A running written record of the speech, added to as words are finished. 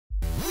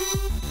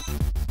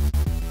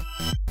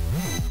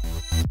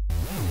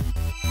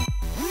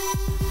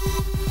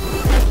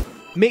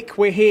Mick,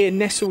 we're here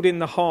nestled in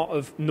the heart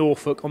of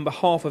Norfolk on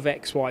behalf of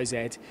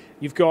XYZ.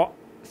 You've got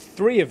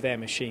 3 of their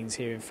machines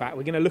here, in fact.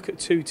 We're going to look at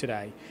 2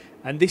 today.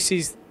 And this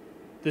is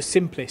the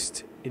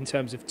simplest in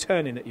terms of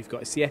turning that you've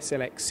got. It's the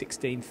SLX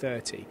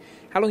 1630.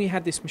 How long have you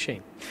had this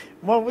machine?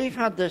 Well, we've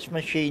had this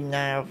machine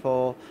now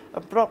for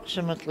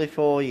approximately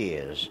 4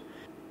 years.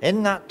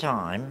 In that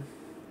time,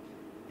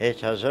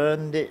 it has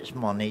earned its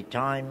money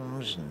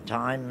times and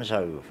times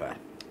over.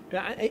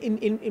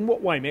 In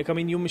what way, Mick? I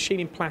mean, you're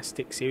machining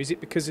plastics here. Is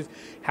it because of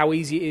how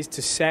easy it is to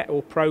set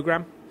or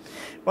program?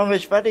 Well,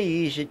 it's very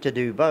easy to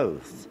do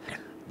both.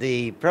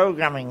 The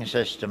programming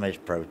system is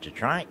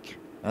Prototrack,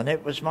 and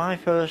it was my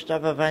first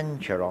ever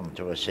venture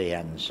onto a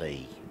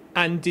CNC.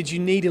 And did you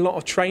need a lot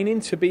of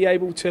training to be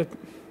able to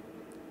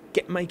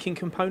get making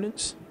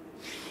components?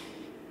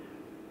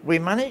 We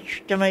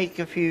managed to make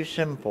a few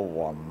simple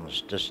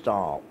ones to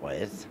start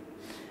with,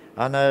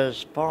 and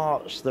as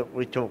parts that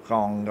we took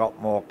on got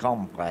more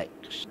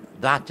complex,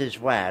 that is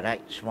where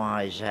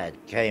XYZ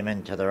came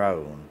into their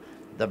own.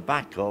 The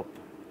backup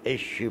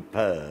is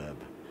superb,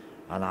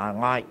 and I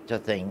like to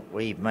think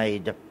we've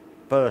made a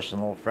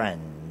personal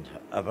friend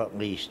of at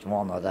least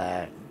one of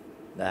their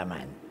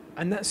men.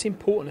 And that's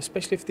important,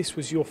 especially if this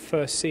was your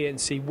first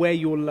CNC, where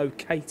you're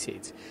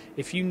located.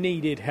 If you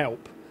needed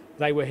help,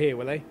 they were here,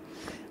 were they?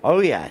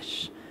 Oh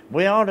yes,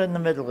 we are in the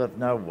middle of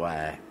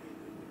nowhere,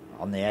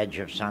 on the edge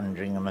of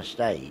Sandringham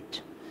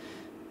Estate.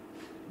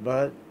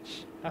 But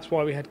that's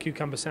why we had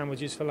cucumber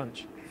sandwiches for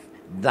lunch.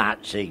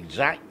 That's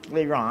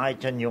exactly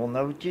right, and you'll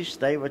notice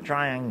they were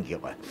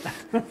triangular.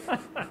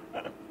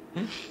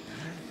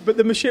 But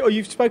the machine,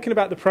 you've spoken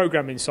about the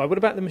programming side. What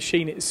about the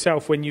machine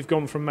itself when you've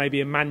gone from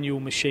maybe a manual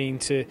machine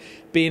to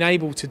being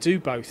able to do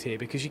both here?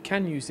 Because you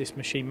can use this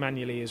machine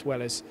manually as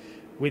well as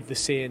with the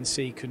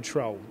CNC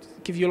control.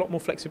 Give you a lot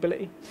more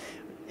flexibility?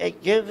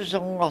 It gives a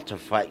lot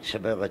of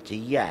flexibility,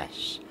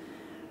 yes.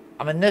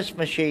 I mean, this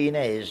machine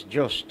is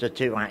just a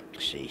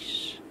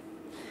 2-axis.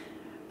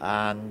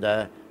 And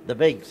the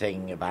big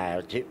thing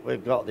about it,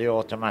 we've got the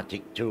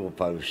automatic tool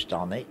post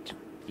on it.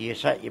 You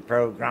set your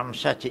program,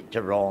 set it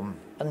to run,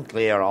 and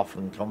clear off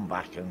and come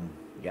back and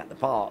get the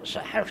parts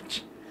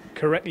out.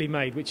 Correctly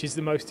made, which is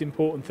the most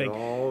important thing.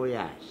 Oh,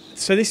 yes.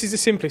 So this is the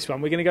simplest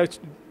one. We're going to go to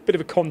a bit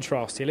of a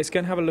contrast here. Let's go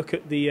and have a look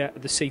at the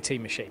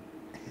CT machine.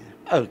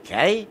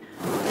 Okay.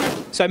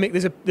 So, Mick,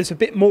 there's a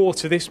bit more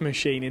to this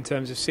machine in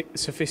terms of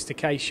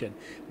sophistication.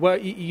 Well,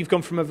 you've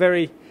gone from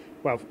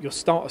your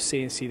start of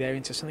CNC there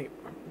into something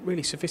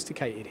really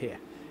sophisticated here.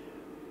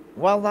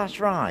 Well, that's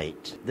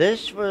right.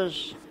 This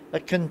was a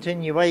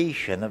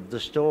continuation of the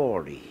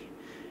story.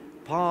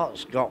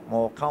 Parts got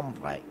more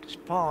complex.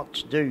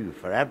 Parts do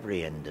for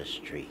every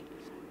industry.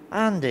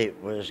 And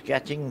it was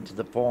getting to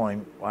the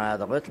point where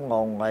the little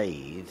old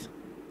lathe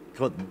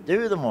couldn't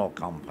do the more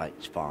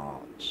complex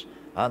parts.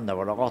 And there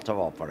were a lot of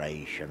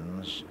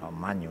operations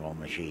on manual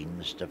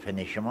machines to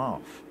finish them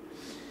off.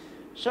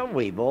 So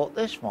we bought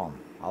this one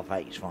off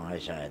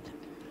XYZ.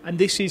 And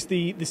this is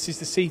the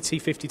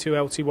CT52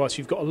 LTY. So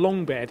you've got a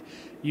long bed,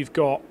 you've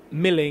got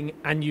milling,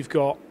 and you've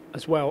got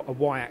as well a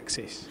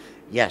Y-axis.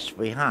 Yes,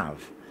 we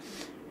have.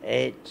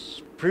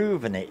 It's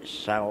proven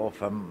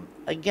itself, and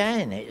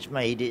again, it's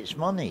made its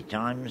money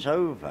times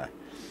over.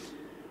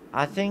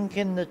 I think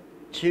in the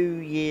 2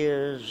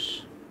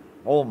 years,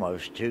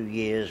 almost 2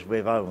 years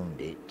we've owned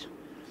it,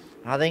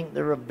 I think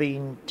there have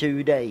been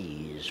 2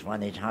 days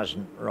when it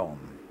hasn't run.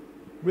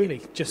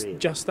 Really?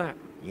 Just that?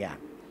 Yeah.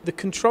 The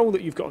control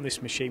that you've got on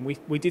this machine,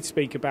 we did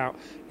speak about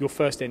your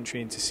first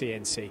entry into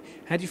CNC.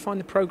 How do you find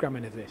the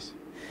programming of this?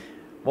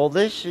 Well,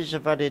 this is a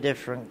very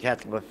different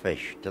kettle of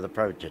fish to the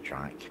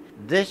Prototrack.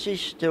 This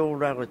is still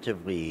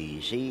relatively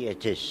easy.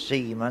 It is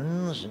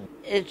Siemens.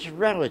 It's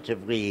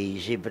relatively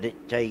easy, but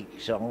it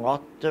takes a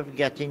lot of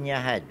getting your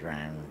head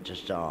round to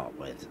start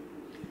with.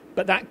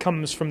 But that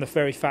comes from the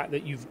very fact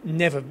that you've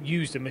never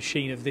used a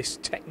machine of this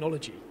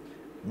technology.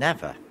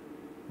 Never.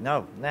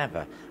 No,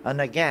 never. And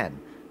again,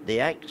 the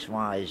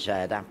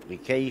XYZ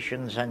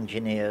applications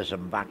engineers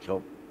and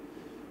backup,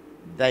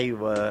 they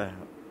were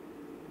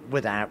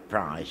without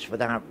price,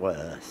 without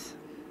worth.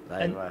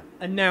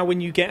 And now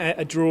when you get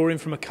a drawing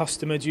from a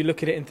customer, do you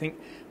look at it and think,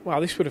 wow,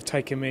 this would have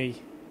taken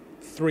me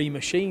 3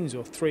 machines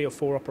or 3 or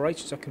 4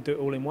 operations. I can do it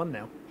all in one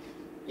now.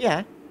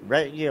 Yeah,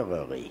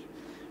 regularly.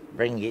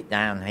 Bring it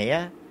down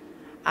here,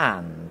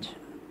 and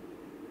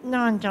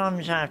 9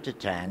 times out of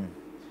 10,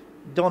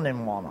 done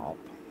in one op,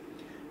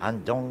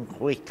 and done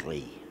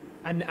quickly.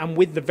 And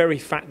with the very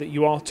fact that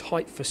you are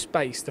tight for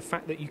space, the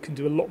fact that you can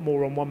do a lot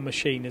more on one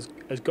machine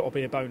has got to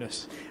be a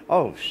bonus.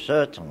 Oh,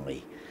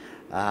 certainly.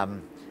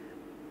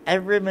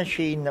 Every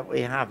machine that we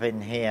have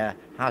in here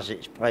has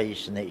its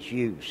place and its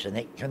use, and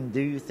it can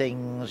do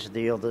things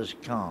the others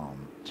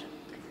can't.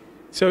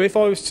 So if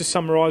I was to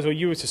summarise, or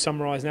you were to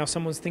summarise now,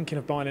 someone's thinking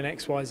of buying an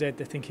XYZ,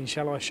 they're thinking,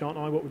 shall I, shan't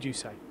I? What would you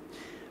say?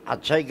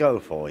 I'd say go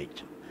for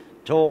it.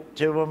 Talk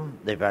to them,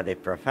 they're very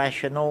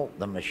professional,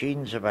 the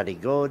machines are very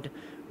good.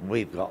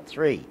 We've got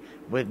 3.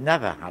 We've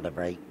never had a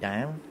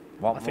breakdown.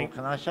 What more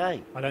can I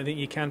say? I don't think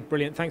you can.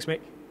 Brilliant. Thanks, Mick.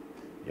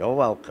 You're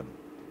welcome.